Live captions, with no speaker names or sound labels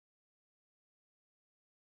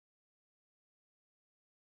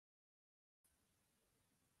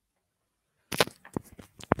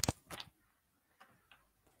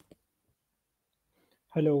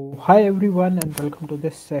Hello, hi everyone, and welcome to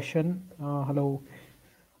this session. Hello,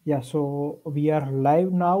 yeah, so we are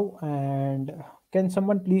live now, and can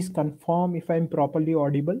someone please confirm if I'm properly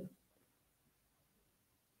audible?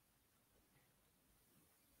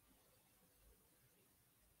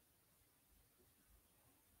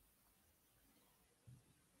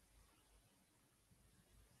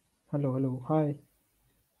 Hello, hello, hi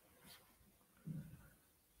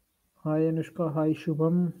Anushka, hi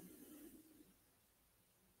Shubham.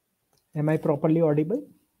 Am I properly audible?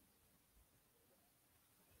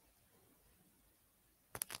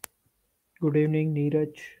 Good evening,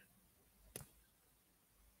 Neeraj.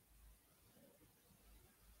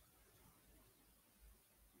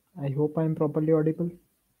 I hope I'm properly audible.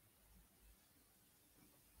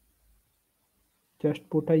 Just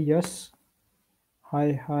put a yes.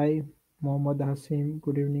 Hi, Mohammad Hasim.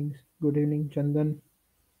 Good evening, Chandan.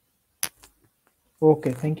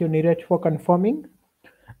 Okay, thank you, Neeraj, for confirming.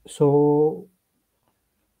 So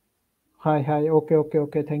hi.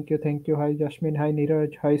 Okay. Thank you. Hi, Jasmine. Hi,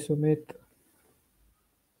 Neeraj. Hi, Sumit.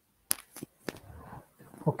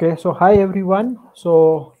 Okay, so hi, everyone.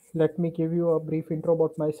 So let me give you a brief intro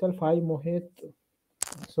about myself. Hi, Mohit.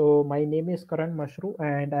 So my name is Karan Mashru,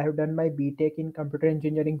 and I have done my BTech in computer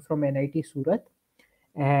engineering from NIT Surat.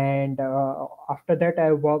 And after that,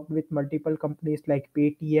 I worked with multiple companies like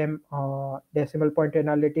Paytm, Decimal Point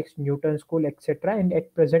Analytics, Newton School, etc. And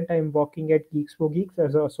at present, I am working at Geeks for Geeks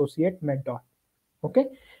as an associate mentor. Okay,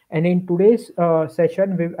 and in today's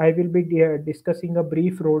session I will be discussing a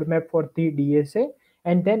brief roadmap for the DSA,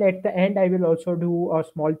 and then at the end I will also do a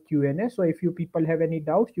small Q&A. So if you people have any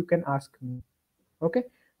doubts, you can ask me. Okay.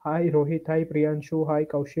 Hi Rohit, hi Priyanshu, hi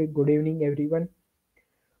Kaushik, good evening everyone.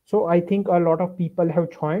 So I think a lot of people have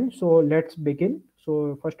joined, so let's begin.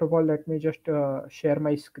 So first of all, let me just share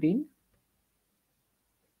my screen.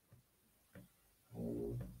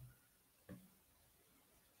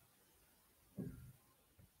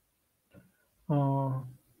 uh,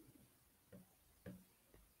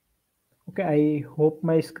 okay, I hope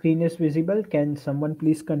my screen is visible. Can someone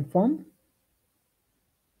please confirm?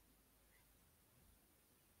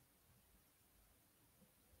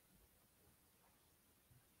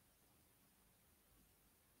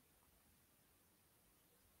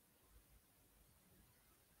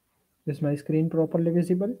 Is my screen properly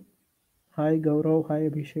visible? Hi Gaurav, hi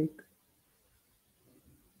Abhishek.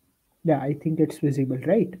 Yeah, I think it's visible,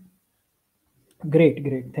 right? Great.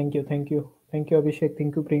 Thank you Abhishek.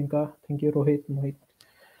 Thank you Priyanka. Thank you Rohit, Mohit.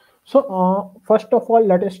 So, first of all,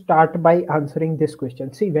 let us start by answering this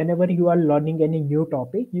question. See, whenever you are learning any new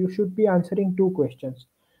topic, you should be answering two questions.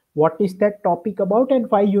 What is that topic about and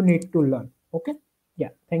why you need to learn? Okay. Yeah.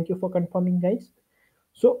 Thank you for confirming, guys.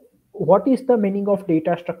 So, what is the meaning of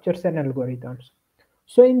data structures and algorithms?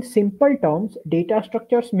 So in simple terms, data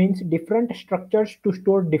structures means different structures to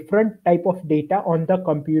store different type of data on the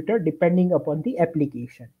computer depending upon the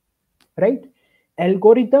application, right?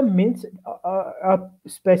 Algorithm means a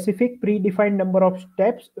specific predefined number of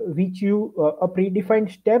steps which you a predefined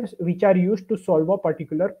steps which are used to solve a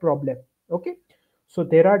particular problem. Okay, so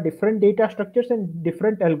there are different data structures and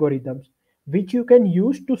different algorithms which you can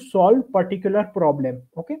use to solve particular problem.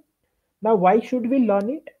 Okay, now why should we learn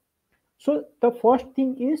it? So the first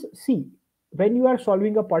thing is, see, when you are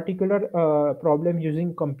solving a particular problem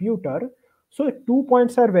using computer, so 2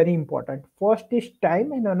 points are very important. First is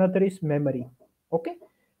time and another is memory. Okay.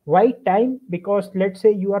 Why time? Because let's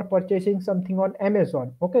say you are purchasing something on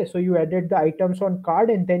Amazon. Okay. So you added the items on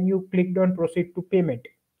card and then you clicked on proceed to payment.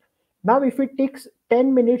 Now, if it takes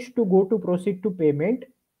 10 minutes to go to proceed to payment,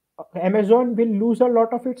 Amazon will lose a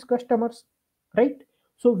lot of its customers, right?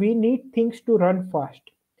 So we need things to run fast.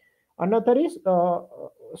 Another is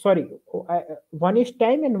sorry, one is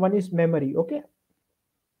time and one is memory. Okay,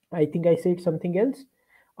 I think I said something else.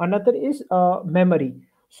 Another is memory.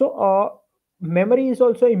 So memory is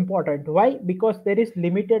also important. Why? Because there is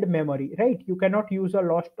limited memory, right? You cannot use a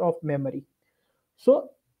lot of memory. So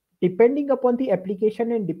depending upon the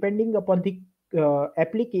application and depending upon the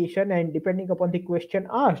application and depending upon the question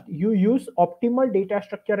asked, you use optimal data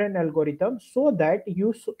structure and algorithm so that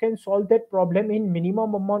you can solve that problem in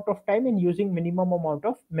minimum amount of time and using minimum amount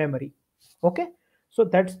of memory. Okay, so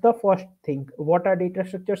that's the first thing. What are data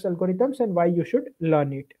structures, algorithms, and why you should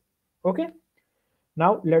learn it? Okay,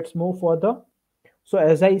 now let's move further. So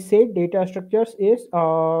as I said, data structures is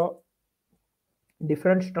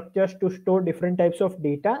different structures to store different types of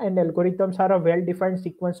data, and algorithms are a well defined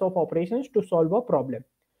sequence of operations to solve a problem.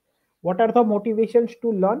 What are the motivations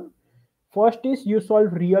to learn? First is you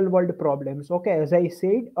solve real world problems. Okay, as I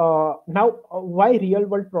said, why real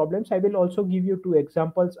world problems? I will also give you two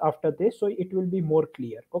examples after this, so it will be more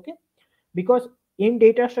clear. Okay, because in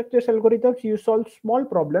data structures algorithms you solve small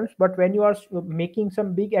problems, but when you are making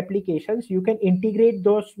some big applications, you can integrate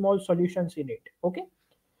those small solutions in it. Okay.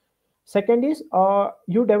 Second is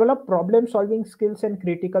you develop problem solving skills and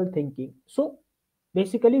critical thinking. So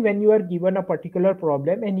basically, when you are given a particular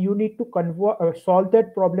problem and you need to solve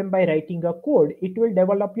that problem by writing a code, it will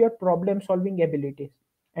develop your problem solving abilities,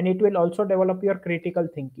 and it will also develop your critical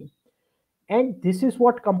thinking. And this is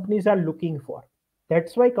what companies are looking for.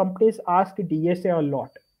 That's why companies ask DSA a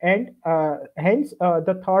lot. And hence,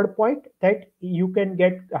 the third point, that you can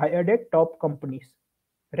get hired at top companies,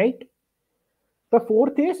 right? The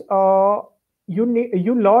fourth is you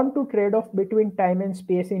learn to trade off between time and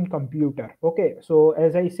space in computer. Okay, so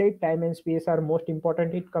as I said, time and space are most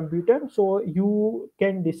important in computer, so you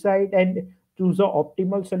can decide and choose the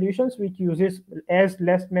optimal solutions which uses as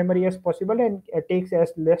less memory as possible and takes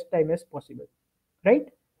as less time as possible, right?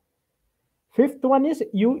 Fifth one is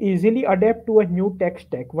you easily adapt to a new tech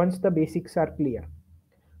stack once the basics are clear.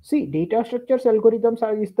 See, data structures algorithms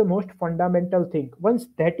is the most fundamental thing. Once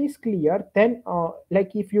that is clear, then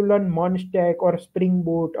like if you learn Monstack or Spring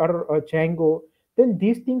Boot or Django, then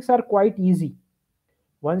these things are quite easy.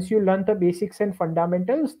 Once you learn the basics and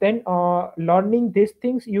fundamentals, then learning these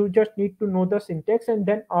things, you just need to know the syntax, and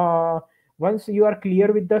then once you are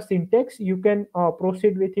clear with the syntax, you can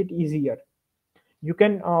proceed with it easier. You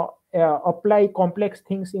can apply complex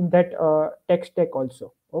things in that tech stack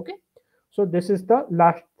also. Okay, so this is the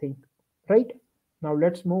last thing, right? Now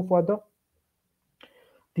let's move further.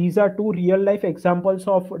 These are two real life examples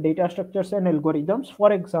of data structures and algorithms.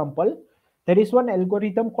 For example, there is one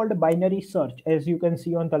algorithm called binary search, as you can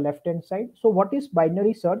see on the left hand side. So what is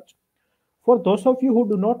binary search? For those of you who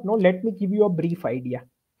do not know, let me give you a brief idea.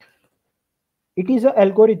 It is an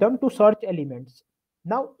algorithm to search elements.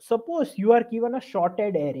 Now, suppose you are given a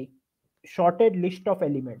sorted array, sorted list of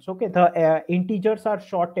elements. Okay, the integers are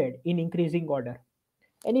sorted in increasing order.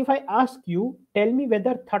 And if I ask you, tell me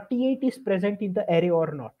whether 38 is present in the array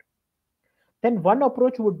or not, then one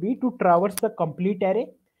approach would be to traverse the complete array.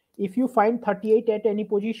 If you find 38 at any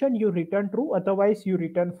position, you return true, otherwise, you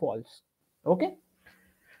return false. Okay.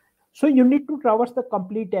 So you need to traverse the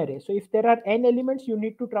complete array. So if there are n elements, you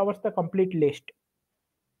need to traverse the complete list.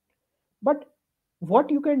 But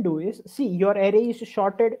what you can do is, see, your array is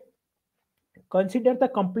sorted. Consider the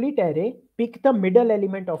complete array, pick the middle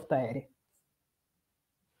element of the array.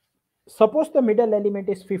 Suppose the middle element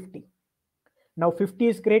is 50. Now 50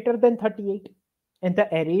 is greater than 38 and the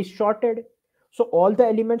array is sorted. So all the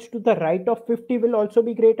elements to the right of 50 will also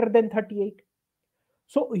be greater than 38.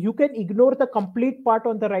 So you can ignore the complete part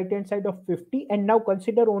on the right hand side of 50 and now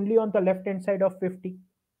consider only on the left hand side of 50.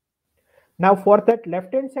 Now for that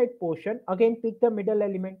left hand side portion, again pick the middle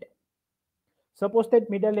element. Suppose that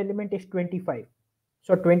middle element is 25.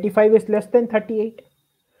 So 25 is less than 38.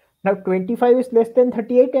 Now 25 is less than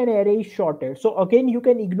 38 and array is sorted. So again you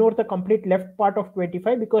can ignore the complete left part of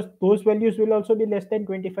 25 because those values will also be less than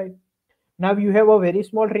 25. Now you have a very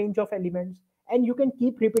small range of elements and you can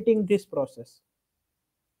keep repeating this process.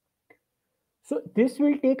 So this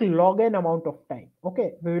will take log n amount of time.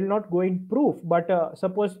 Okay, we will not go in proof, but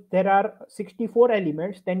suppose there are 64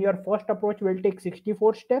 elements, then your first approach will take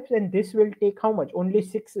 64 steps and this will take how much? Only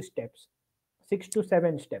 6 steps, 6 to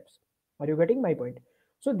 7 steps. Are you getting my point?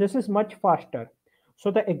 So this is much faster.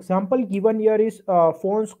 So the example given here is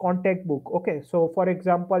phone's contact book. Okay, so for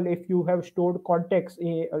example, if you have stored contacts,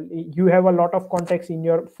 you have a lot of contacts in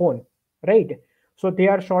your phone, right? So they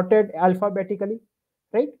are sorted alphabetically,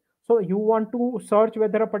 right? So you want to search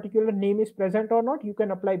whether a particular name is present or not, you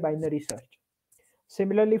can apply binary search.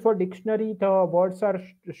 Similarly, for dictionary, the words are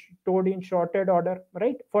stored in sorted order,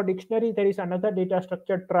 right? For dictionary, there is another data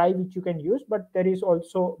structure try which you can use, but there is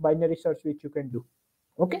also binary search which you can do.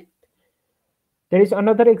 Okay. There is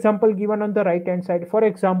another example given on the right hand side. For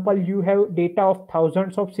example, you have data of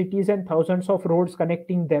thousands of cities and thousands of roads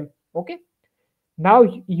connecting them. Okay. Now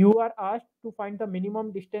you are asked to find the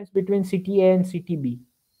minimum distance between city A and city B.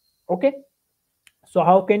 Okay. So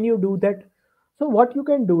how can you do that? So what you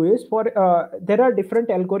can do is, for there are different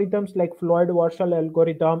algorithms like Floyd-Warshall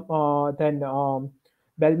algorithm, then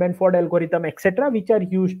Bellman-Ford algorithm, etc., which are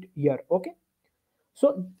used here. Okay.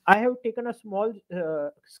 So I have taken a small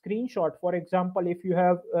screenshot. For example, if you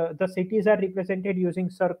have the cities are represented using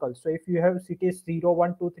circles. So if you have cities 0,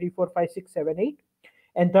 1, 2, 3, 4, 5, 6, 7, 8,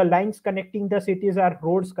 and the lines connecting the cities are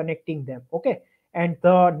roads connecting them. Okay. And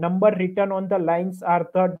the number written on the lines are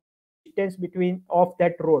the distance between of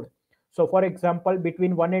that road. So for example,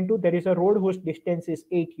 between 1 and 2, there is a road whose distance is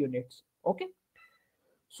 8 units. Okay.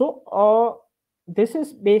 So this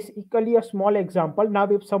is basically a small example. Now,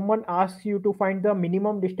 if someone asks you to find the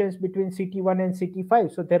minimum distance between city 1 and city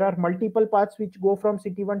 5, so there are multiple paths which go from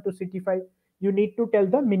city 1 to city 5. You need to tell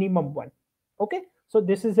the minimum one. Okay. So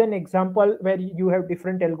this is an example where you have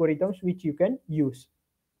different algorithms which you can use.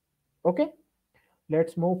 Okay.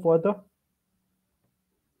 Let's move further.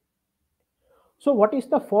 So what is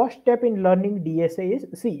the first step in learning DSA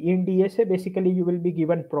is, see, in DSA, basically you will be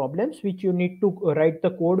given problems which you need to write the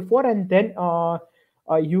code for, and then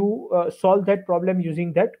you solve that problem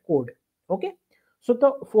using that code. Okay. So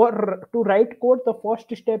to write code, the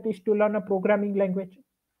first step is to learn a programming language.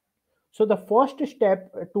 So the first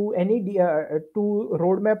step to any to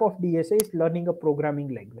roadmap of DSA is learning a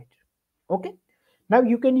programming language. Okay. Now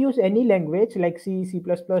you can use any language like C, C++,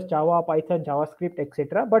 Java, Python, JavaScript,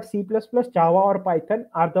 etc. But C++, Java, or Python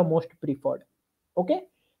are the most preferred. Okay.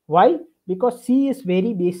 Why? Because C is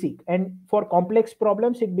very basic, and for complex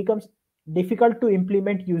problems it becomes difficult to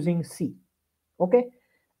implement using C. Okay.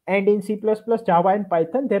 And in C++, Java, and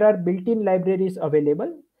Python, there are built-in libraries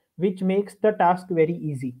available which makes the task very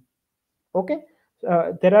easy. Okay.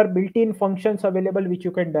 There are built-in functions available which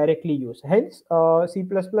you can directly use. Hence C++,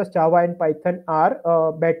 Java, and Python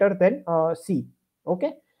are better than C.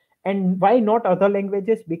 Okay. And why not other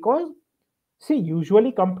languages? Because, see,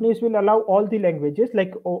 usually companies will allow all the languages,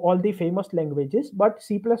 like all the famous languages, but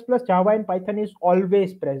C++, Java, and Python is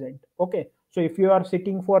always present. Okay. So if you are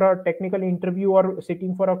sitting for a technical interview or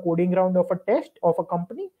sitting for a coding round of a test of a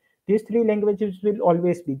company, these three languages will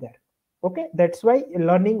always be there. Okay. That's why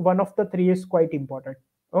learning one of the three is quite important.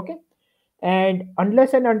 Okay. And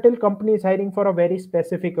unless and until company is hiring for a very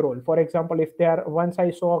specific role, for example, if they are, once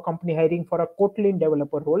I saw a company hiring for a Kotlin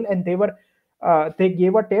developer role, and they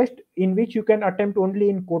gave a test in which you can attempt only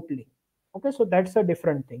in Kotlin. Okay. So that's a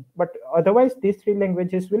different thing, but otherwise these three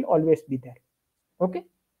languages will always be there. Okay.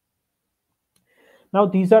 Now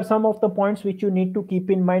these are some of the points which you need to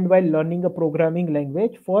keep in mind while learning a programming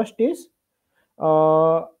language.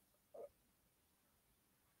 Uh,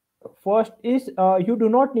 First is you do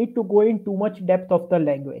not need to go in too much depth of the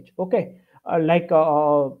language. Okay. I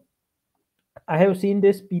have seen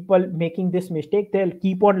this people making this mistake. They'll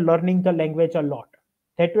keep on learning the language a lot.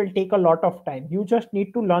 That will take a lot of time. You just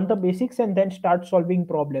need to learn the basics and then start solving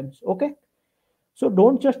problems. Okay. So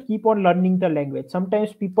don't just keep on learning the language.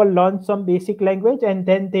 Sometimes people learn some basic language and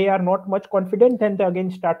then they are not much confident, then they again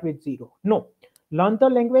start with zero. No. Learn the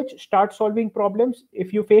language, start solving problems.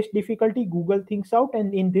 If you face difficulty, Google things out,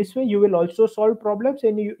 and in this way you will also solve problems,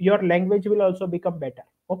 and your language will also become better.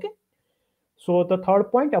 Okay. So the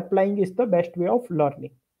third point, applying is the best way of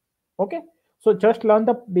learning. Okay. So just learn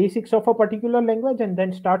the basics of a particular language and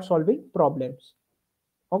then start solving problems.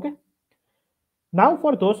 Okay. Now,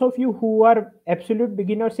 for those of you who are absolute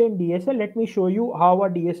beginners in DSA, let me show you how a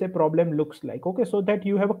DSA problem looks like. Okay. So that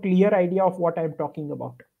you have a clear idea of what I'm talking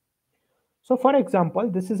about. So for example,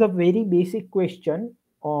 this is a very basic question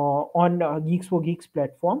on Geeks for Geeks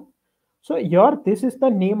platform. So here, this is the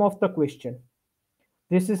name of the question.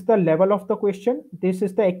 This is the level of the question. This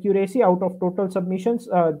is the accuracy out of total submissions.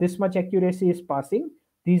 This much accuracy is passing.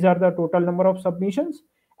 These are the total number of submissions.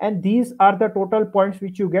 And these are the total points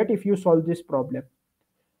which you get if you solve this problem.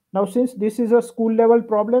 Now, since this is a school level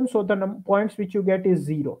problem, so the points which you get is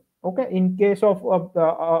 0. Okay. In case of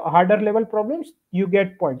harder level problems, you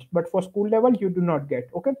get points, but for school level, you do not get.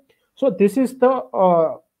 Okay. So this is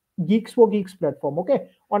the Geeks for Geeks platform. Okay.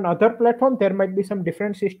 On other platform, there might be some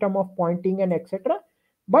different system of pointing and etc.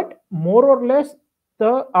 But more or less,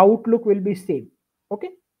 the outlook will be same.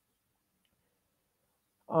 Okay.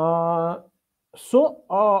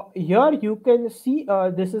 Here you can see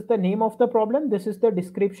this is the name of the problem. This is the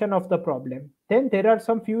description of the problem. Then there are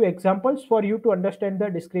some few examples for you to understand the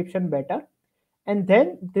description better. And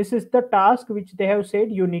then this is the task which they have said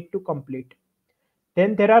you need to complete.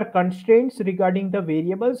 Then there are constraints regarding the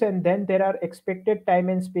variables, and then there are expected time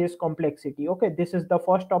and space complexity. Okay, this is the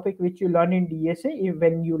first topic which you learn in DSA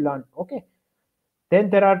when you learn. Okay. Then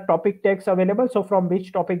there are topic tags available. So from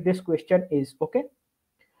which topic this question is. Okay.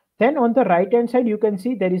 Then on the right hand side, you can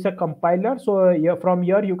see there is a compiler. So from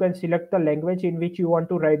here, you can select the language in which you want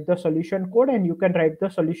to write the solution code, and you can write the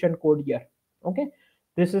solution code here. Okay.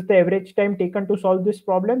 This is the average time taken to solve this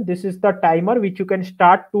problem. This is the timer which you can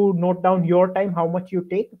start to note down your time, how much you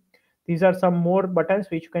take. These are some more buttons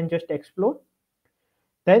which you can just explore.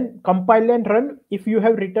 Then compile and run. If you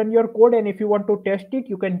have written your code and if you want to test it,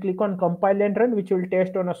 you can click on compile and run, which will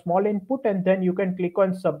test on a small input, and then you can click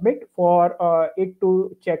on submit for it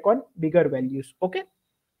to check on bigger values. Okay.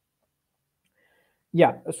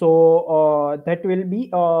 Yeah, so that will be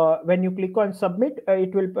when you click on submit,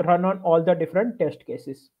 it will run on all the different test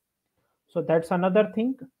cases. So that's another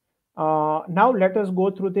thing. Now let us go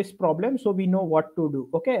through this problem so we know what to do.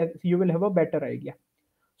 Okay, you will have a better idea.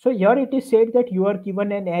 So here it is said that you are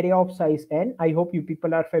given an array of size n. I hope you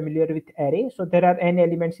people are familiar with array. So there are n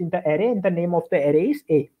elements in the array and the name of the array is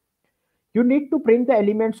a. You need to print the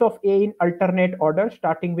elements of A in alternate order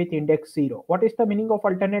starting with index 0. What is the meaning of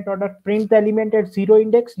alternate order? Print the element at 0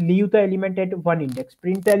 index, leave the element at 1 index.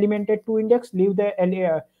 Print the element at 2 index, leave the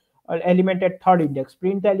element at 3rd index.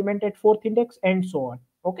 Print the element at 4th index and so on.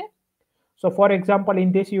 Okay. So for example,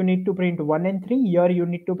 in this you need to print 1 and 3. Here you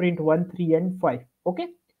need to print 1, 3 and 5. Okay.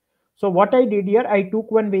 So what I did here, I took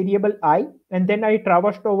one variable I and then I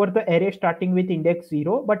traversed over the array starting with index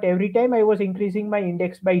 0. But every time I was increasing my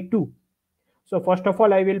index by 2. So first of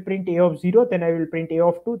all, I will print a of 0, then I will print a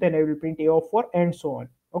of 2, then I will print a of 4 and so on.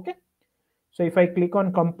 Okay. So if I click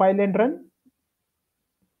on compile and run,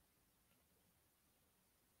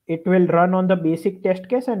 it will run on the basic test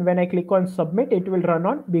case, and when I click on submit, it will run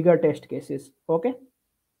on bigger test cases. Okay.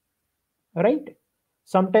 Right.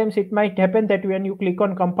 Sometimes it might happen that when you click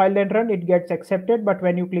on compile and run, it gets accepted, but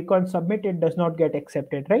when you click on submit, it does not get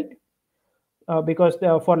accepted, right? Because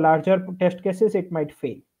for larger test cases, it might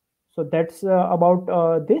fail. So that's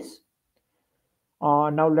about this.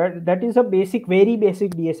 Now that is a basic, very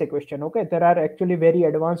basic DSA question. Okay, there are actually very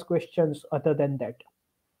advanced questions other than that.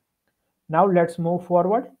 Now let's move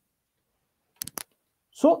forward.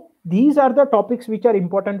 So these are the topics which are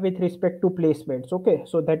important with respect to placements. Okay,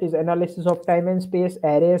 so that is analysis of time and space,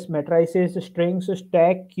 arrays, matrices, strings,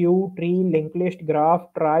 stack, queue, tree, linked list, graph,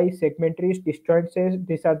 trie, segment trees, disjoint sets.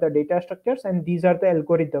 These are the data structures, and these are the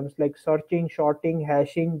algorithms like searching, sorting,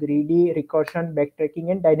 hashing, greedy, recursion,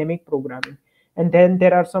 backtracking, and dynamic programming. And then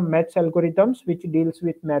there are some maths algorithms which deals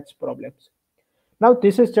with maths problems. Now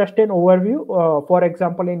this is just an overview. For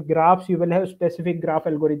example, in graphs, you will have specific graph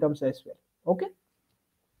algorithms as well. Okay.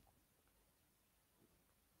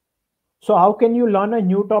 So how can you learn a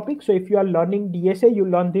new topic? So if you are learning DSA, you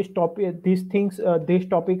learn this topic, these things, these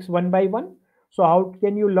topics one by one. So how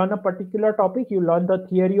can you learn a particular topic? You learn the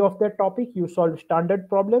theory of that topic, you solve standard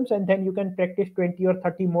problems, and then you can practice 20 or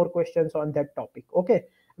 30 more questions on that topic. Okay,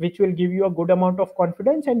 which will give you a good amount of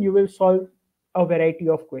confidence, and you will solve a variety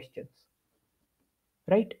of questions.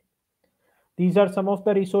 Right? These are some of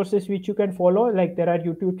the resources which you can follow. Like there are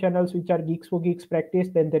YouTube channels which are Geeks for Geeks Practice,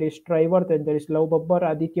 then there is Striver, then there is Love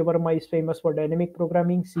Babbar. Aditya Verma is famous for dynamic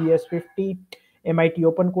programming, CS50, MIT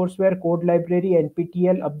Open Courseware, Code Library,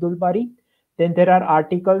 NPTEL, Abdul Bari. Then there are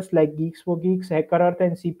articles like Geeks for Geeks, Hacker Earth,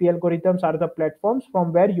 and CP Algorithms are the platforms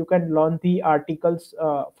from where you can learn the articles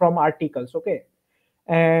from articles. Okay,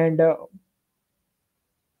 and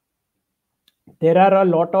there are a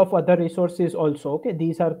lot of other resources also. Okay,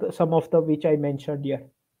 these are some of the which I mentioned here.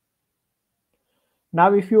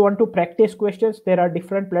 Now, if you want to practice questions, there are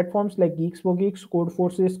different platforms like Geeks for Geeks, Code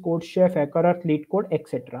Forces, Code Chef, Hacker Earth, Lead Code,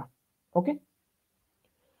 etc. Okay.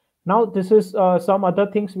 Now, this is some other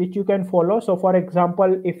things which you can follow. So, for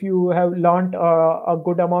example, if you have learned a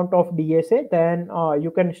good amount of DSA, then you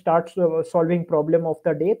can start solving problem of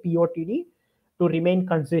the day (POTD) to remain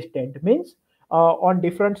consistent. Means on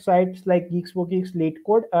different sites like Geeks for Geeks, Lead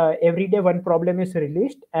Code, every day one problem is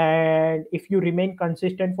released, and if you remain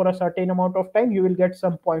consistent for a certain amount of time, you will get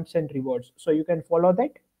some points and rewards. So you can follow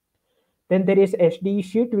that. Then there is SD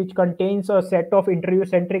sheet, which contains a set of interview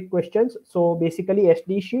centric questions. So basically,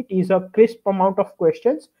 SD sheet is a crisp amount of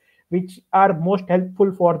questions which are most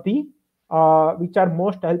helpful for the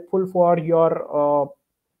your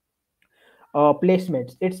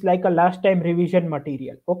placements. It's like a last time revision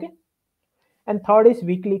material. Okay. And third is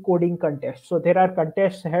weekly coding contests. So there are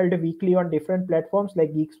contests held weekly on different platforms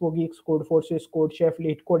like Geeks for Geeks, Code Forces, Code Chef,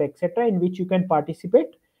 Lead Code, etc., in which you can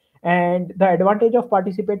participate. And the advantage of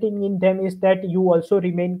participating in them is that you also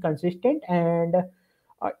remain consistent, and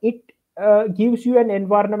it gives you an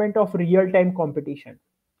environment of real-time competition.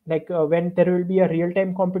 Like when there will be a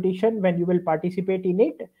real-time competition, when you will participate in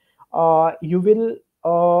it, you will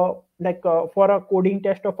for a coding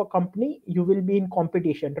test of a company, you will be in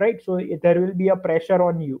competition, right? So there will be a pressure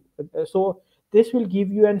on you. So this will give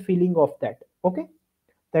you a feeling of that. Okay,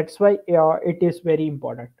 that's why it is very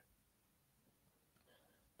important.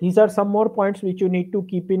 These are some more points which you need to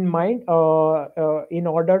keep in mind in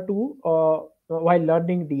order to while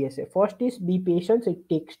learning DSA. First is be patient. It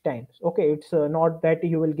takes time. Okay, it's not that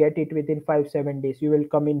you will get it within 5-7 days. You will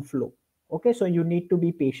come in flow. Okay, so you need to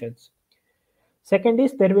be patient. Second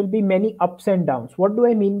is there will be many ups and downs. What do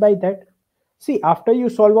I mean by that? See, after you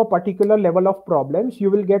solve a particular level of problems, you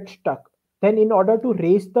will get stuck. then in order to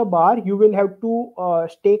raise the bar you will have to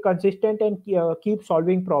stay consistent and keep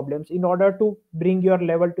solving problems in order to bring your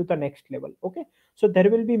level to the next level. Okay, so there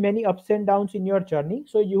will be many ups and downs in your journey,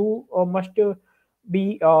 so you must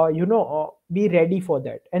be ready for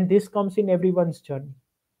that, and this comes in everyone's journey.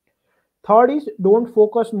 Third is, don't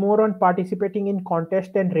focus more on participating in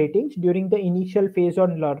contests and ratings during the initial phase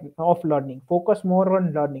of learning. Focus more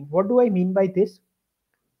on learning. What do I mean by this?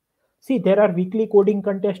 See, there are weekly coding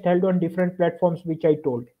contests held on different platforms, which I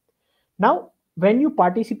told. Now, when you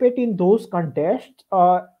participate in those contests,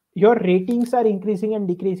 your ratings are increasing and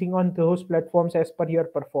decreasing on those platforms as per your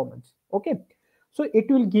performance. Okay, so it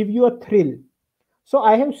will give you a thrill. So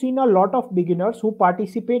I have seen a lot of beginners who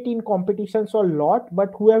participate in competitions a lot,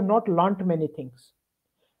 but who have not learnt many things.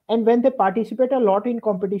 And when they participate a lot in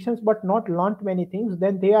competitions but not learnt many things,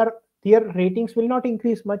 then their ratings will not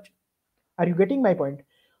increase much. Are you getting my point?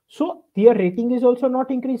 So their rating is also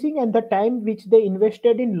not increasing, and the time which they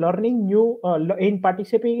invested in learning new, in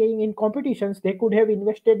participating in competitions, they could have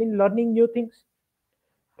invested in learning new things,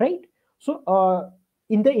 right? So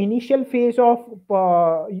in the initial phase of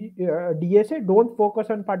DSA, don't focus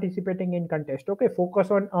on participating in contest. Okay,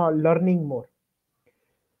 focus on learning more.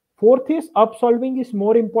 Fourth is, up solving is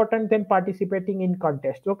more important than participating in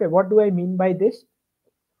contest. Okay, what do I mean by this?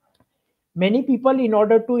 Many people, in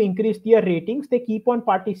order to increase their ratings, they keep on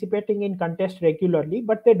participating in contests regularly,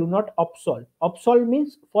 but they do not upsolve. Upsolve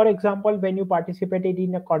means, for example, when you participated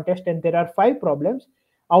in a contest and there are 5 problems,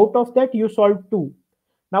 out of that you solve 2.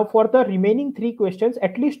 Now, for the remaining 3 questions,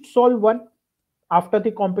 at least solve one after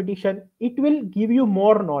the competition. It will give you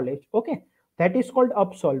more knowledge. Okay, that is called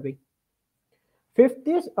upsolving. Fifth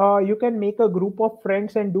is, you can make a group of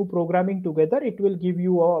friends and do programming together. It will give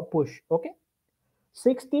you a push. Okay.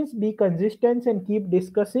 Sixth is, be consistent and keep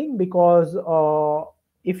discussing, because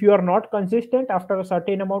if you are not consistent, after a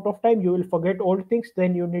certain amount of time you will forget old things,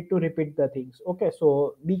 then you need to repeat the things. Okay,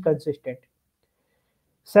 so be consistent.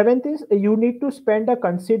 Seventh is, you need to spend a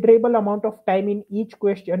considerable amount of time in each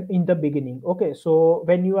question in the beginning. Okay, so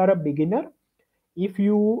when you are a beginner, if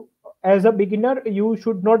you, as a beginner, you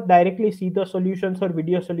should not directly see the solutions or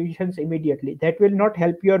video solutions immediately. That will not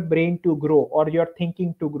help your brain to grow or your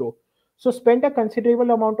thinking to grow. So spend a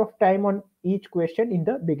considerable amount of time on each question in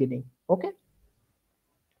the beginning. Okay,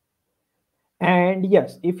 and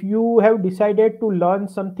yes, if you have decided to learn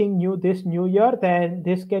something new this new year, then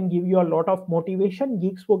this can give you a lot of motivation.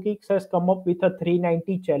 Geeks for Geeks has come up with a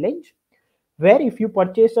 390 challenge, where if you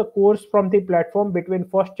purchase a course from the platform between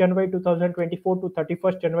 1st January 2024 to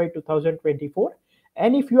 31st January 2024,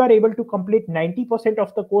 and if you are able to complete 90%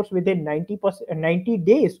 of the course within 90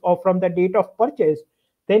 days or from the date of purchase,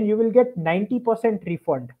 then you will get 90%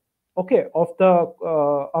 refund, okay, of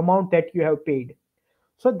the amount that you have paid.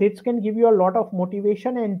 So this can give you a lot of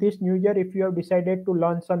motivation, and this new year, if you have decided to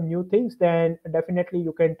learn some new things, then definitely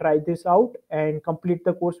you can try this out and complete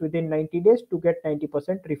the course within 90 days to get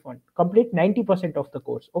 90% refund. Complete 90% of the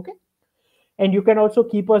course. Okay, and you can also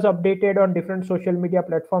keep us updated on different social media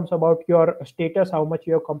platforms about your status, how much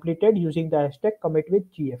you have completed, using the hashtag commit with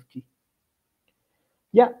GFG.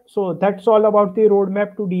 Yeah, so that's all about the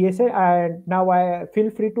roadmap to DSA, and now I feel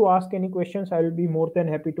free to ask any questions. I will be more than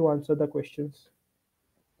happy to answer the questions.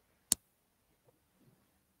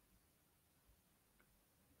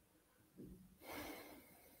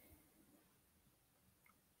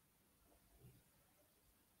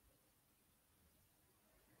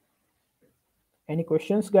 Any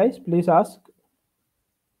questions, guys? Please ask.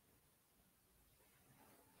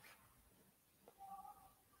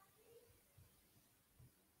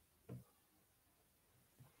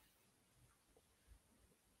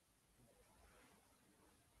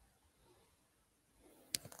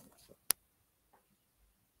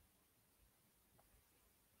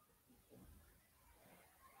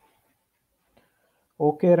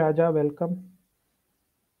 Okay, Raja, welcome.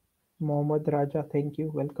 Mohammed Raja, thank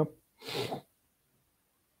you. Welcome.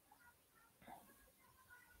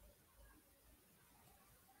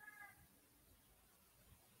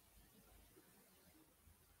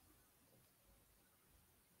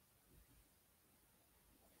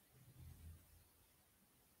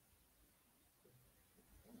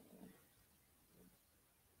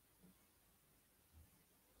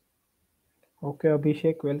 Okay,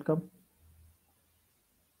 Abhishek, welcome.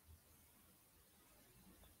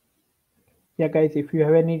 Yeah, guys, if you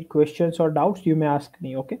have any questions or doubts, you may ask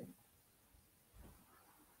me. Okay.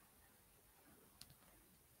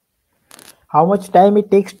 How much time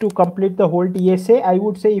it takes to complete the whole TSA? I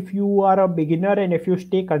would say if you are a beginner and if you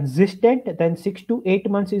stay consistent, then 6 to 8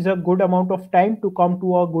 months is a good amount of time to come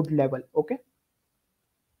to a good level. Okay.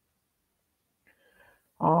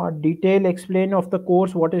 Detail explain of the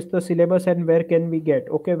course, what is the syllabus and where can we get.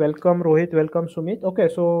 Okay, welcome Rohit, welcome Sumit. Okay,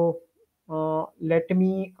 so let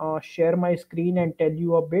me share my screen and tell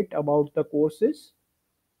you a bit about the courses.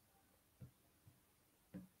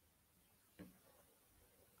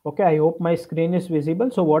 Okay, I hope my screen is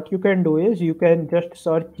visible. So what you can do is you can just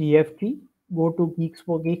search GFG, go to Geeks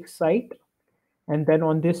for Geeks site, and then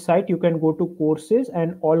on this site you can go to courses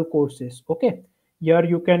and all courses. Okay, here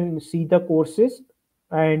you can see the courses,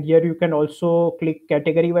 and here you can also click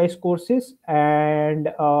category wise courses, and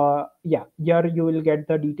yeah, here you will get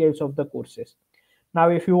the details of the courses. Now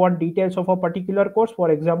if you want details of a particular course, for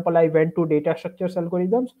example I went to data structures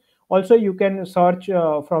algorithms, also you can search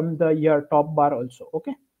from the here top bar also.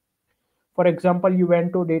 Okay, for example you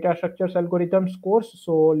went to data structures algorithms course,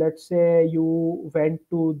 so let's say you went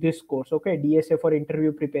to this course. Okay, DSA for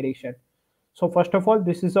interview preparation. So first of all,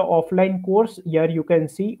 this is a offline course. Here you can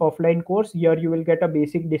see offline course. Here you will get a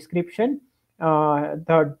basic description.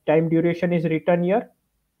 The time duration is written here.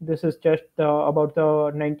 This is just about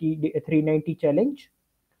the 390 challenge.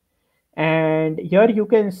 And here you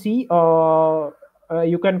can see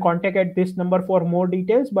you can contact at this number for more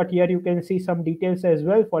details, but here you can see some details as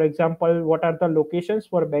well. For example, what are the locations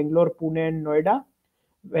for Bangalore, Pune and Noida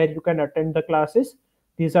where you can attend the classes.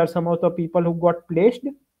 These are some of the people who got placed.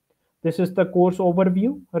 This is the course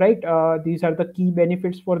overview, right? These are the key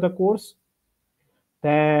benefits for the course.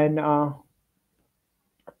 Then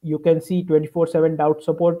you can see 24/7 doubt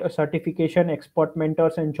support, certification, expert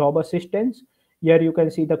mentors and job assistance. Here you can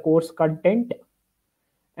see the course content,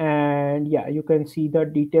 and yeah, you can see the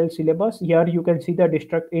detailed syllabus. Here you can see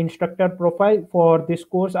the instructor profile. For this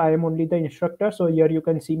course I am only the instructor, so here you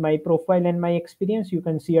can see my profile and my experience. You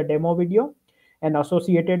can see a demo video and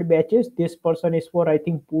associated batches. This person is for I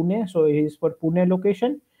think Pune, so he is for Pune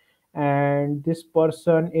location, and this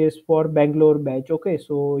person is for Bangalore batch. Okay,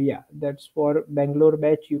 so yeah, that's for Bangalore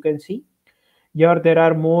batch. You can see here there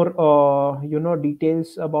are more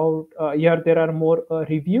details about here there are more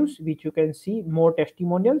reviews which you can see, more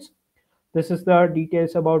testimonials. This is the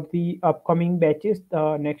details about the upcoming batches,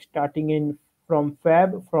 the next starting in from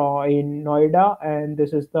Feb from in Noida, and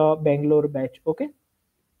this is the Bangalore batch. Okay,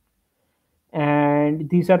 and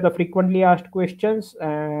these are the frequently asked questions,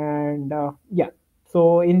 and yeah,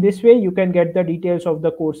 so in this way you can get the details of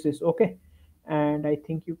the courses. Okay, and I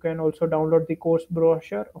think you can also download the course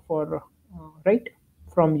brochure for right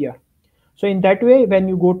from here. So in that way, when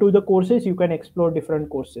you go to the courses, you can explore different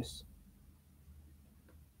courses.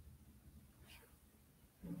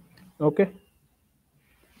 Okay,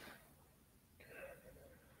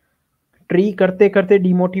 tree करते करते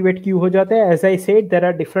demotivate क्यों हो जाता है? As I said, there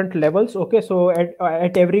are different levels. Okay, so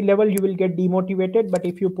at every level you will get demotivated, but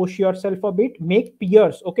if you push yourself a bit, make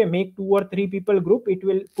peers. Okay, make 2 or 3 people group, it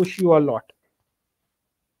will push you a lot.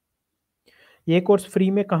 ये course free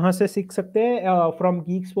में कहाँ से सीख सकते हैं? From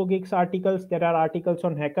Geeks for gigs articles. There are articles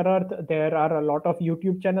on hacker earth. There are a lot of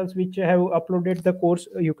YouTube channels which have uploaded the course.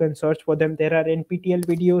 You can search for them. There are NPTEL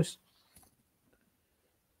videos.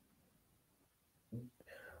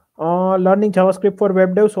 Learning JavaScript for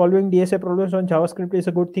web dev, solving DSA problems on JavaScript is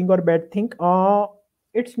a good thing or bad thing?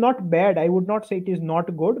 It's not bad. I would not say it is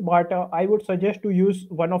not good, but I would suggest to use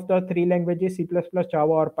one of the 3 languages, C++,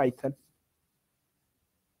 Java, or Python.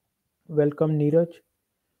 Welcome, Neeraj.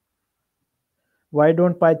 Why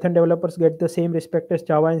don't Python developers get the same respect as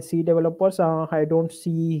Java and C developers? I don't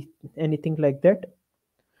see anything like that.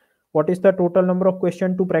 What is the total number of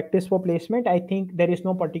questions to practice for placement? I think there is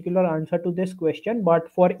no particular answer to this question, but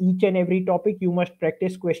for each and every topic you must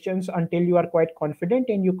practice questions until you are quite confident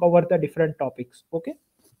and you cover the different topics. Okay,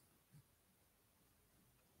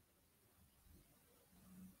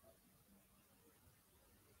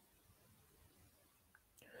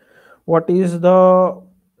 what is the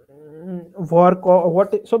work or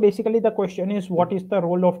what? So basically the question is, what is the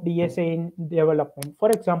role of DSA in development? For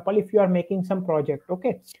example, if you are making some project,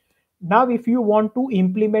 okay, now if you want to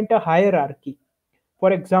implement a hierarchy,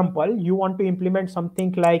 for example you want to implement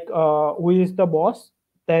something like who is the boss,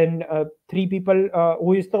 then 3 people,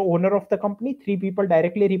 who is the owner of the company, 3 people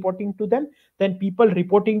directly reporting to them, then people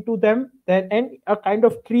reporting to them, then and a kind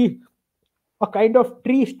of tree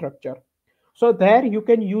structure. So there you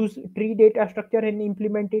can use tree data structure and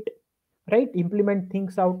implement it, right? Implement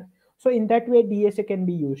things out. So in that way DSA can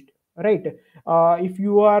be used, right? If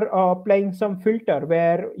you are applying some filter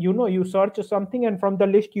where you search something and from the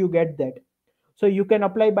list you get that, so you can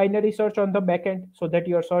apply binary search on the backend so that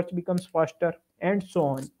your search becomes faster and so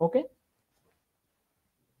on. Okay,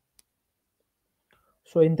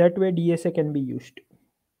 so in that way DSA can be used.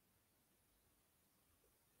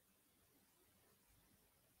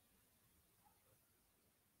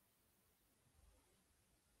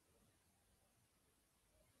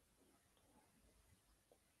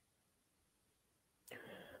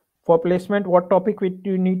 For placement, what topic which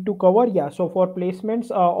you need to cover? Yeah, so for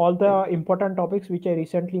placements, all the important topics which I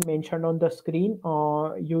recently mentioned on the screen,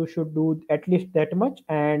 you should do at least that much.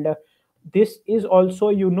 And this is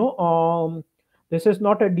also, this is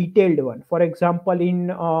not a detailed one. For example,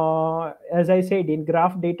 in as I said, in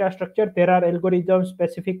graph data structure, there are algorithms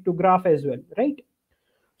specific to graph as well, right?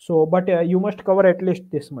 So but you must cover at least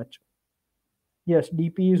this much. Yes,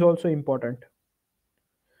 DP is also important.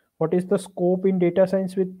 What is the scope in data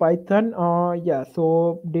science with Python? Yeah,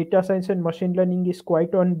 so data science and machine learning is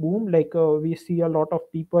quite on boom. Like we see a lot of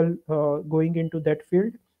people going into that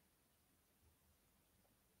field.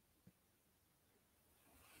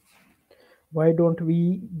 Why don't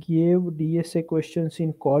we give DSA questions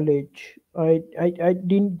in college? I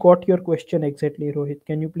didn't got your question exactly, Rohit.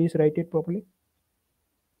 Can you please write it properly?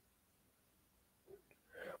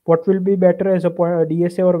 What will be better as a point,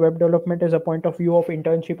 DSA or web development as a point of view of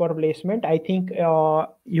internship or placement? I think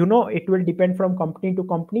it will depend from company to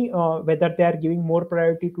company whether they are giving more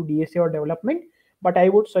priority to DSA or development. But I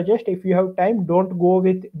would suggest, if you have time, don't go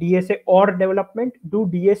with DSA or development, do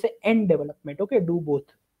DSA and development. Okay, do both.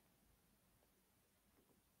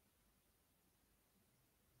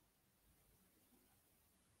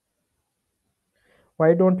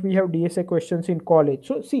 Why don't we have DSA questions in college?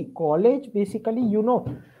 So see, college basically,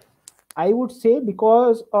 I would say,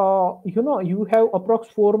 because you have approx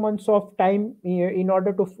 4 months of time in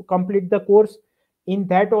order to complete the course. In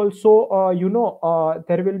that also,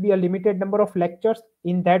 there will be a limited number of lectures.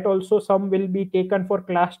 In that also, some will be taken for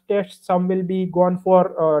class tests, some will be gone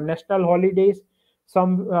for national holidays,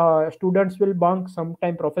 some students will bunk,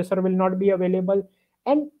 sometime professor will not be available,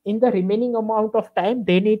 and in the remaining amount of time,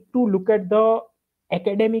 they need to look at the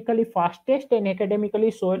academically fastest and academically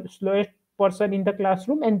slowest person in the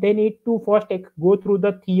classroom, and they need to first go through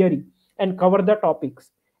the theory and cover the topics,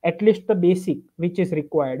 at least the basic which is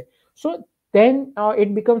required. So then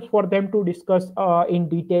it becomes for them to discuss in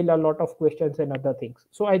detail a lot of questions and other things.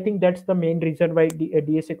 So I think that's the main reason why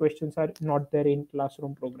DSA questions are not there in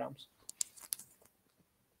classroom programs.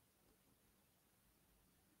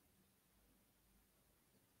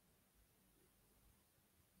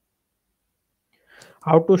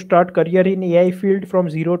 How to start career in AI field from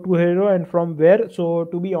zero to hero and from where? So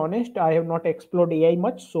to be honest, I have not explored AI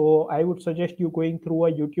much. So I would suggest you going through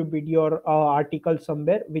a YouTube video or article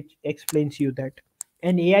somewhere which explains you that.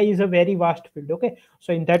 And AI is a very vast field. Okay,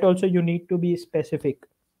 so in that also you need to be specific.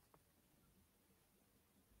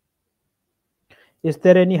 Is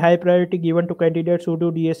there any high priority given to candidates who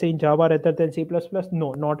do DSA in Java rather than C++?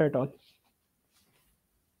 No, not at all.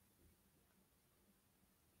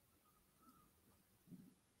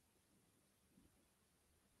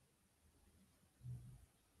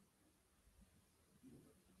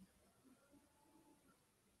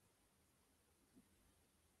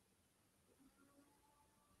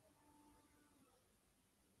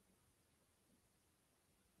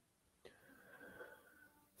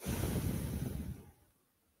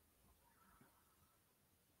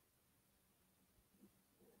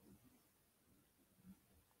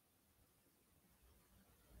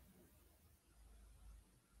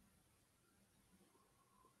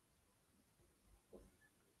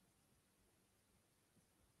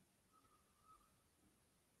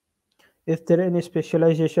 Is there any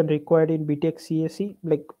specialization required in BTech CSE?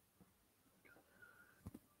 Like,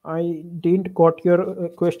 I didn't got your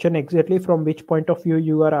question exactly from which point of view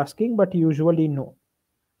you are asking, but usually no.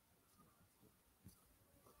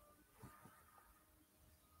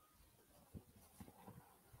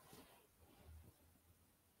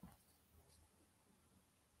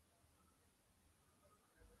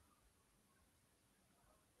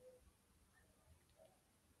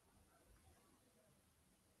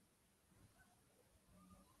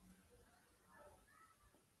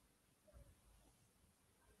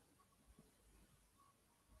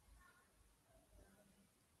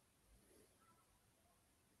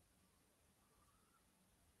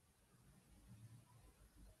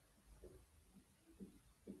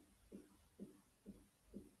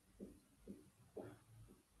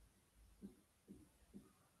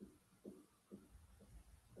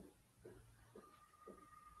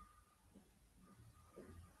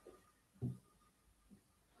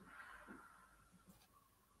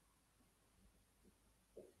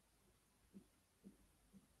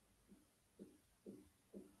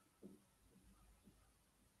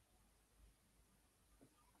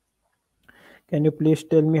 Can you please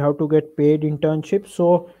tell me how to get paid internship?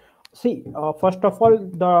 So See, first of all,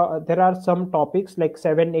 there are some topics like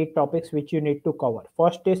 7, 8 topics which you need to cover.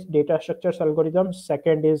 First is data structures algorithms.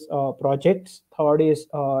 Second is projects. Third is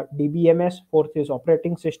DBMS. Fourth is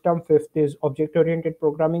operating system. Fifth is object oriented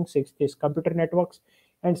programming. Sixth is computer networks,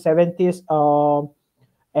 and seventh is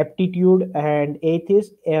aptitude, and eighth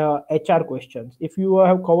is HR questions. If you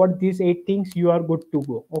have covered these 8 things, you are good to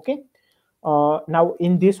go. Okay. Now,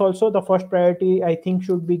 in this also, the first priority I think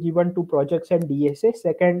should be given to projects and DSA.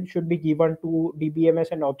 Second should be given to DBMS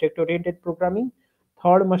and object-oriented programming.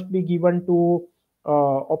 Third must be given to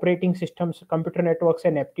operating systems, computer networks,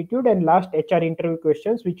 and aptitude. And last, HR interview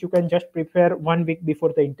questions, which you can just prepare 1 week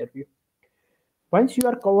before the interview. Once you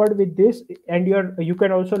are covered with this, and you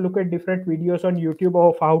can also look at different videos on YouTube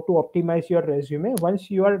of how to optimize your resume. Once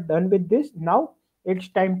you are done with this, now it's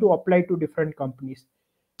time to apply to different companies.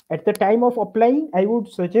 At the time of applying, I would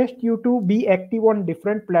suggest you to be active on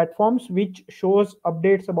different platforms which shows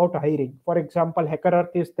updates about hiring. For example, Hacker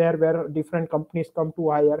Earth is there where different companies come to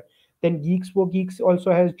hire. Then Geeks for Geeks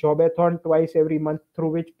also has jobathon twice every month through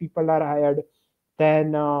which people are hired.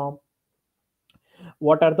 Then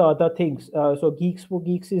what are the other things? So Geeks for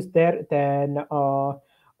Geeks is there. Then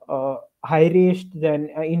Hirist, then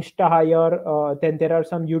Insta Hire. Then there are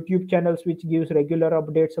some YouTube channels which gives regular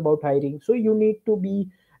updates about hiring. So you need to be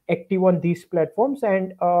active on these platforms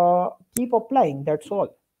and keep applying. That's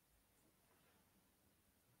all.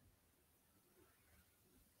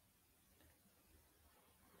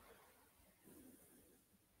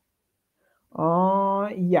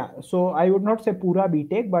 Yeah, so I would not say pura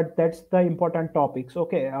BTech, but that's the important topics.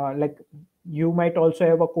 Okay, like you might also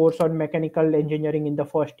have a course on mechanical engineering in the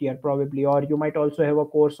first year, probably, or you might also have a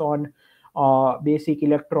course on basic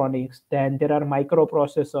electronics. Then there are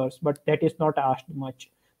microprocessors, but that is not asked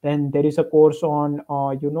much. Then there is a course on,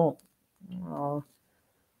 uh,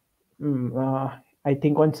 I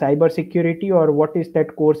think on cyber security, or what is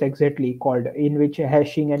that course exactly called, in which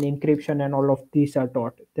hashing and encryption and all of these are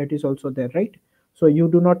taught. That is also there, right? So you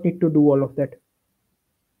do not need to do all of that.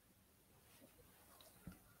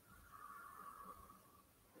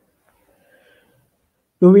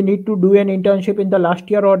 Do we need to do an internship in the last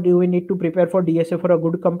year, or do we need to prepare for DSA for a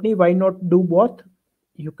good company? Why not do both?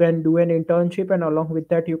 You can do an internship, and along with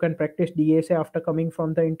that, you can practice DSA after coming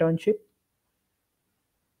from the internship,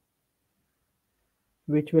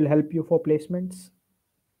 which will help you for placements.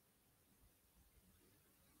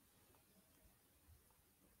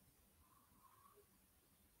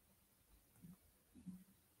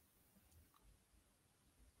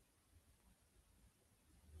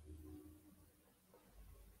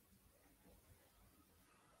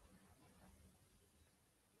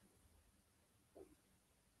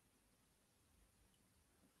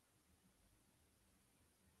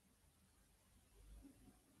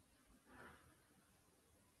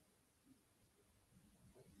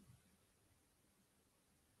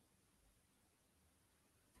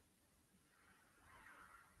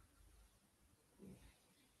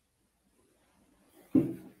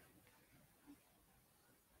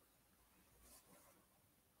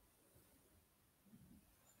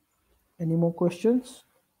 Any more questions?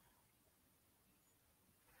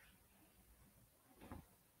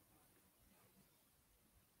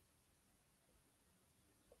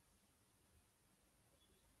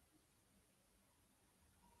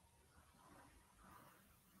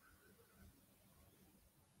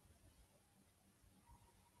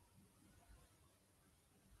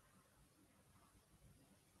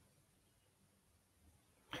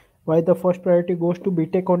 Why the first priority goes to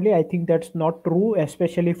BTech only? I think that's not true,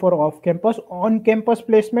 especially for off campus. On campus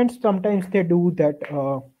placements, sometimes they do that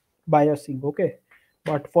biasing, okay?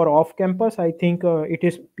 But for off campus, I think it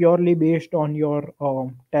is purely based on your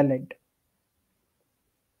talent.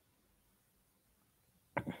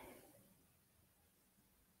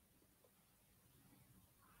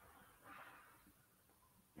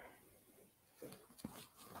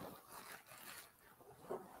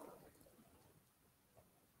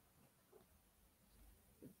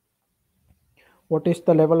 What is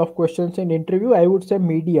the level of questions in interview? I would say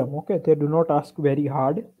medium, okay? They do not ask very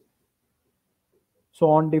hard. So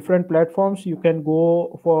on different platforms, you can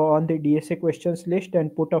go for on the DSA questions list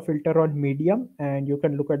and put a filter on medium, and you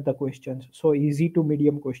can look at the questions. So easy to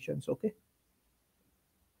medium questions, okay?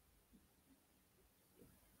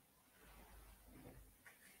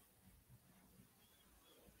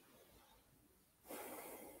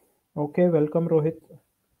 Okay, welcome Rohit.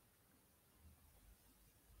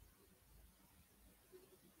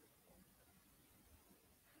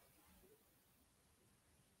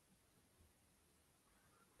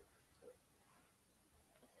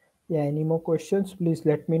 Yeah, any more questions? Please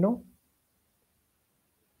let me know.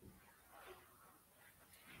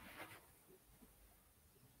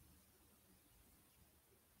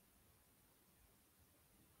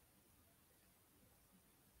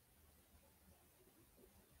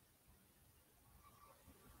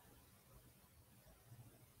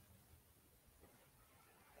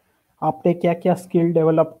 आपने क्या क्या skill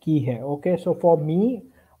develop की है? Okay, so for me,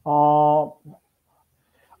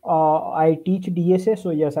 I teach DSA, so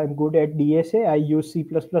yes, I'm good at DSA. I use C++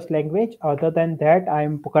 language. Other than that,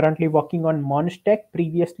 I'm currently working on Monstack.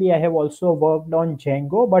 Previously, I have also worked on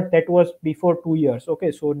Django, but that was before 2 years.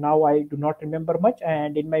 Okay, so now I do not remember much.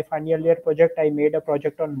 And in my final year project, I made a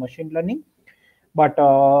project on machine learning. But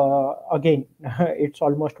again, it's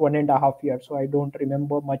almost 1.5 years, so I don't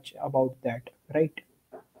remember much about that, right?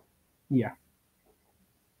 Yeah.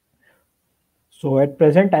 So at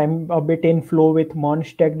present, I'm a bit in flow with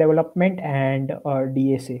Monstack development and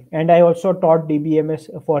DSA, and I also taught DBMS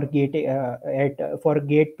for gate at for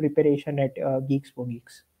gate preparation at Geeks for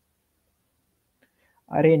Geeks.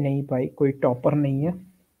 अरे नहीं भाई, कोई topper नहीं है.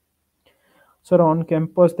 Sir, on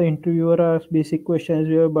campus the interviewer asks basic questions,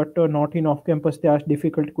 but not in off campus they ask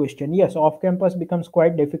difficult question. Yes, off campus becomes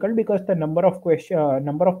quite difficult because the number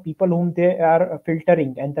of people whom they are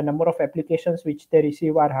filtering and the number of applications which they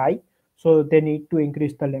receive are high, so they need to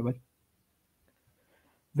increase the level.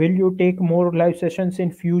 Will you take more live sessions in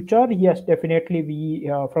future? Yes, definitely. We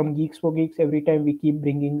from Geeks for Geeks, every time we keep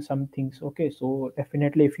bringing some things. Okay, so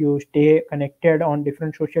definitely, if you stay connected on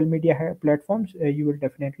different social media platforms, you will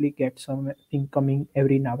definitely get something coming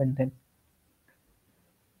every now and then.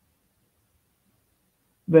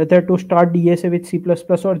 Whether to start DSA with C++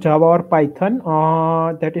 or Java or Python,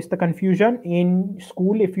 that is the confusion. In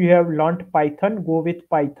school, if you have learnt Python, go with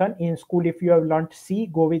Python. In school, if you have learnt C,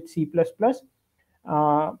 go with C++.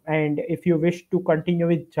 And if you wish to continue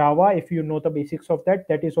with Java, if you know the basics of that,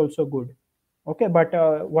 that is also good. Okay, but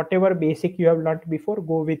whatever basic you have learnt before,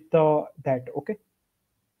 go with that. Okay.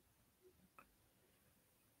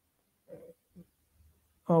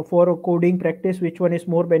 For a coding practice, which one is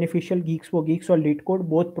more beneficial, Geeks for Geeks or Lead Code?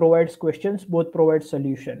 Both provides questions, both provides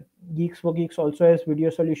solution. Geeks for Geeks also has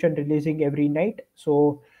video solution releasing every night.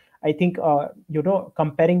 So I think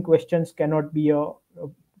comparing questions cannot be a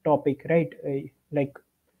topic, right? Like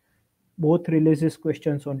both releases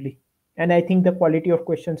questions only, and I think the quality of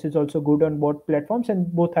questions is also good on both platforms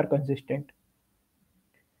and both are consistent.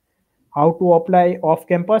 How to apply off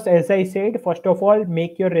campus? As I said, first of all,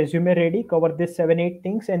 make your resume ready, cover this 7 8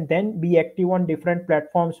 things, and then be active on different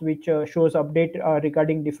platforms which shows update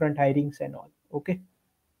regarding different hirings and all. Okay.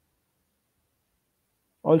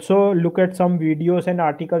 Also look at some videos and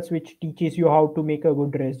articles which teaches you how to make a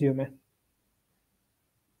good resume.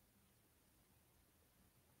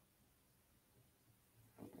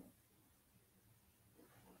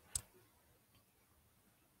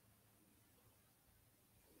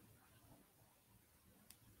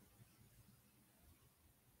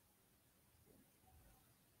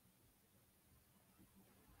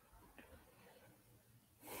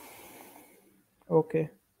 Okay.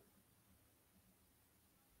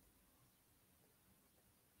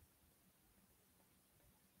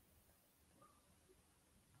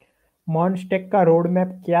 Monstack का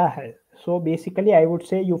roadmap क्या है? So basically, I would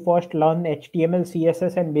say you first learn HTML,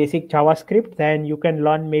 CSS, and basic JavaScript. Then you can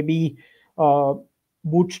learn maybe uh,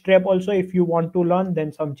 Bootstrap also if you want to learn.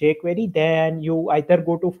 Then some jQuery. Then you either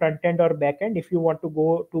go to front end or back end. If you want to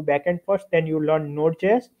go to back end first, then you learn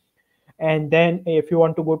Node.js. And then if you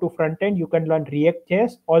want to go to front end, you can learn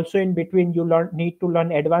React.js. Also in between, you need to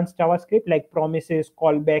learn advanced JavaScript like promises,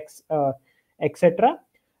 callbacks, etc.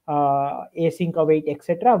 Async await,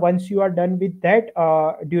 etc. Once you are done with that,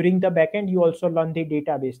 during the backend you also learn the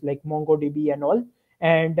database like MongoDB and all,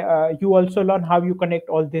 and you also learn how you connect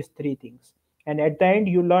all these three things, and at the end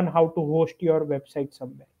you learn how to host your website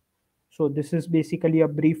somewhere. So this is basically a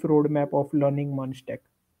brief roadmap of learning Monstack.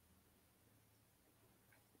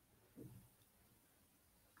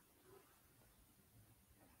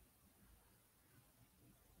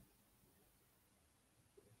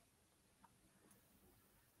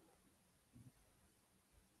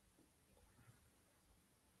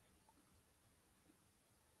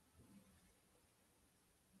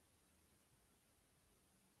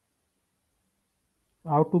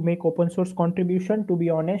 How to make open source contribution? To be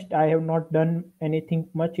honest, I have not done anything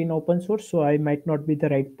much in open source, so I might not be the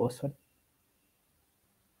right person.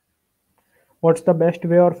 What's the best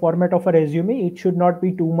way or format of a resume? It should not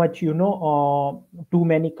be too much, too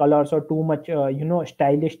many colors or too much,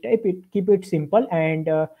 stylish type. It keep it simple and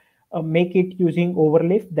make it using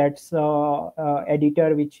overleaf. That's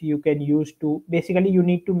editor which you can use to basically you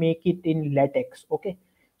need to make it in latex. Okay,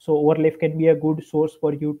 so overleaf can be a good source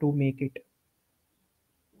for you to make it.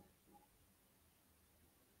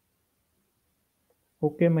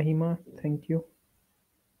 Okay, Mahima, thank you.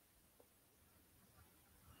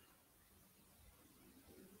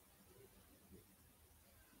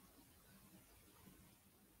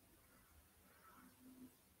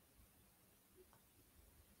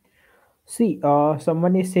 See,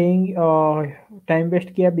 someone is saying time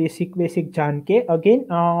waste किया basic जान के. Again,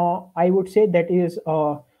 I would say that is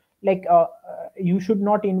like you should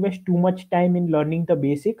not invest too much time in learning the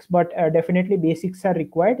basics, but definitely basics are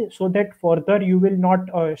required so that further you will not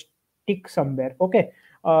stick somewhere. Okay,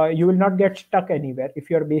 you will not get stuck anywhere if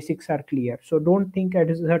your basics are clear. So don't think it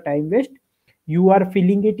is a time waste. You are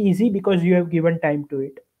feeling it easy because you have given time to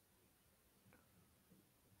it.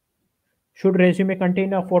 Should resume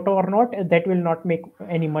contain a photo or not, that will not make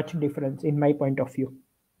any much difference in my point of view.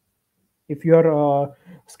 If your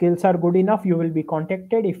skills are good enough, you will be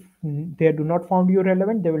contacted. If they do not found you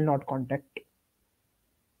relevant, they will not contact.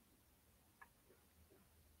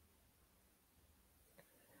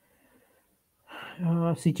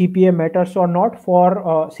 CGPA matters or not. For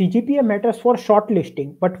CGPA matters for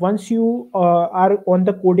shortlisting, but once you are on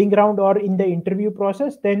the coding round or in the interview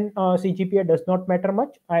process, then CGPA does not matter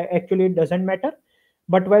much. Actually, it doesn't matter.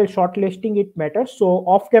 But while shortlisting, it matters. So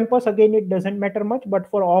off campus, again, it doesn't matter much. But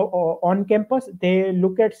for on campus, they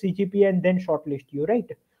look at CGPA and then shortlist you, right?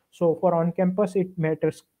 So for on campus, it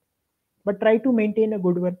matters. But try to maintain a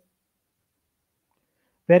good one.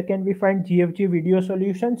 Where can we find GFG video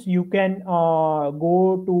solutions? You can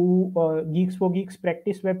go to Geeks for Geeks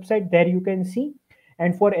practice website. There you can see.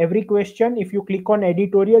 And for every question, if you click on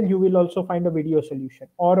editorial, you will also find a video solution.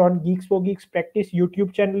 Or on Geeks for Geeks practice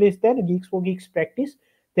YouTube channel is there, Geeks for Geeks practice.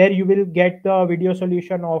 There you will get the video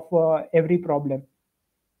solution of every problem,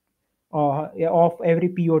 of every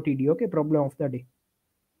POTD. Okay, problem of the day.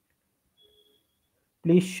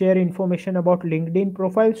 Please share information about LinkedIn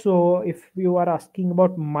profile. So if you are asking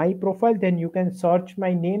about my profile, then you can search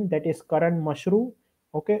my name, that is Karan Mashru.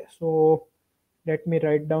 Okay, so let me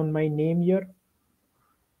write down my name here.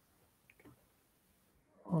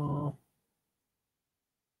 uh,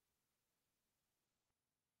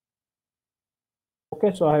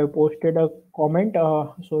 okay, so I have posted a comment,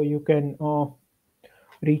 so you can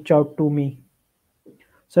reach out to me.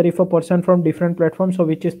 Sir, if a person from different platforms, so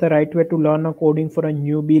which is the right way to learn a coding for a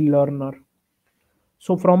newbie learner?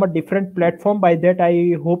 So from a different platform, by that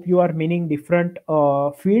I hope you are meaning different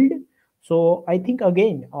field. So I think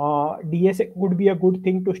again, DSA could be a good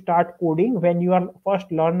thing to start coding when you are first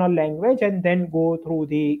learn a language and then go through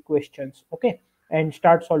the questions. Okay, and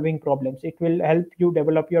start solving problems. It will help you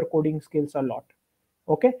develop your coding skills a lot.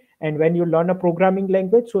 Okay, and when you learn a programming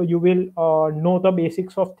language, so you will know the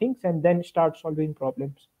basics of things and then start solving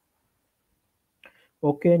problems.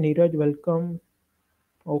 Okay, Neeraj, welcome.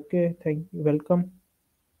 Okay, thank you, welcome.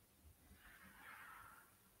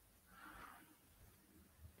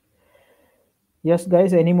 Yes,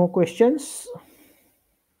 guys, any more questions?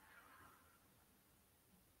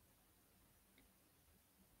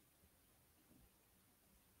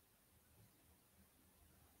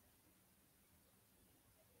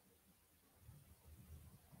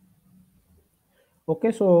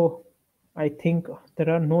 Okay, so I think there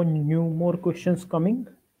are no new more questions coming.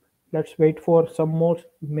 Let's wait for some more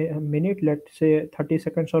minute, let's say 30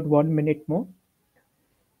 seconds or 1 minute more,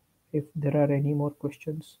 if there are any more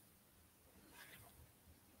questions.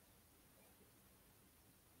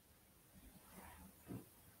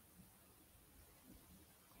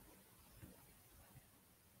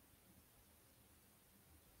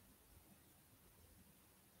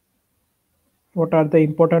 What are the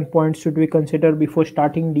important points should we consider before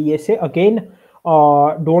starting DSA? Again,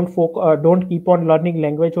 don't keep on learning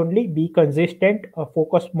language only. Be consistent.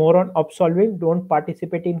 Focus more on upsolving. Don't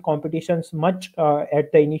participate in competitions much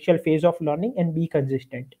at the initial phase of learning, and be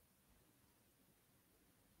consistent.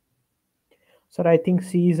 Sir, I think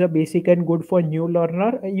C is a basic and good for new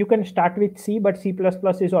learner. You can start with C, but C++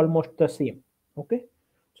 is almost the same. Okay.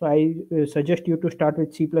 So I suggest you to start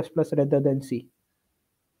with C++ rather than C.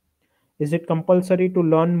 Is it compulsory to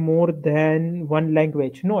learn more than one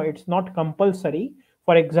language? No, it's not compulsory.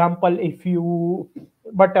 For example, if you,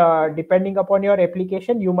 but depending upon your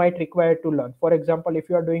application, you might require to learn. For example, if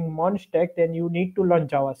you are doing Monstack, then you need to learn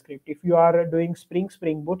JavaScript. If you are doing Spring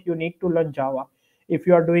Boot, you need to learn Java. If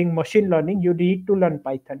you are doing machine learning, you need to learn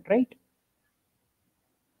Python, right?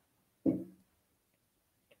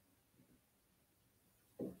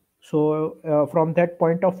 So from that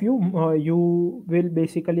point of view, you will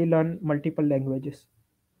basically learn multiple languages.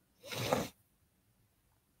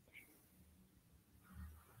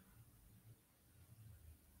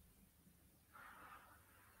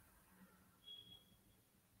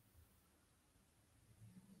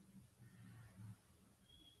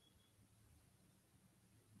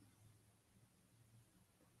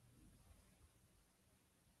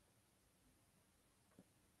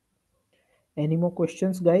 Any more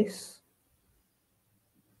questions, guys?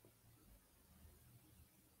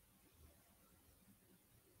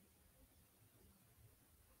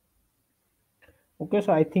 Okay,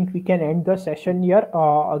 so I think we can end the session here.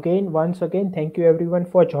 Once again, thank you everyone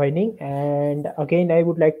for joining. And again, I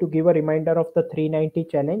would like to give a reminder of the 390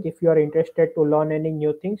 challenge. If you are interested to learn any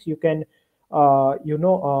new things, you can,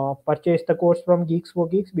 purchase the course from Geeks for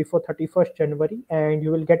Geeks before 31st January, and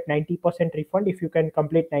you will get 90% refund if you can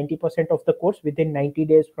complete 90% of the course within 90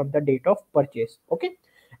 days from the date of purchase. Okay,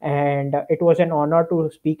 and it was an honor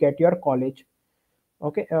to speak at your college.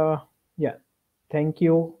 Okay, yeah. Thank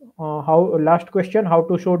you. How last question? How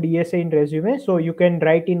to show DSA in resume? So you can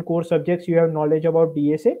write in core subjects you have knowledge about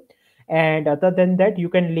DSA, and other than that, you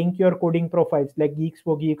can link your coding profiles like Geeks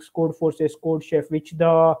for Geeks, Code Forces, Code Chef, which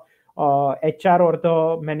the HR or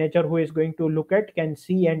the manager who is going to look at can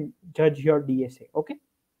see and judge your DSA. Okay.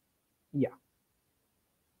 Yeah.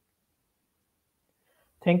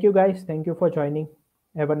 Thank you guys. Thank you for joining.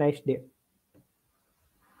 Have a nice day.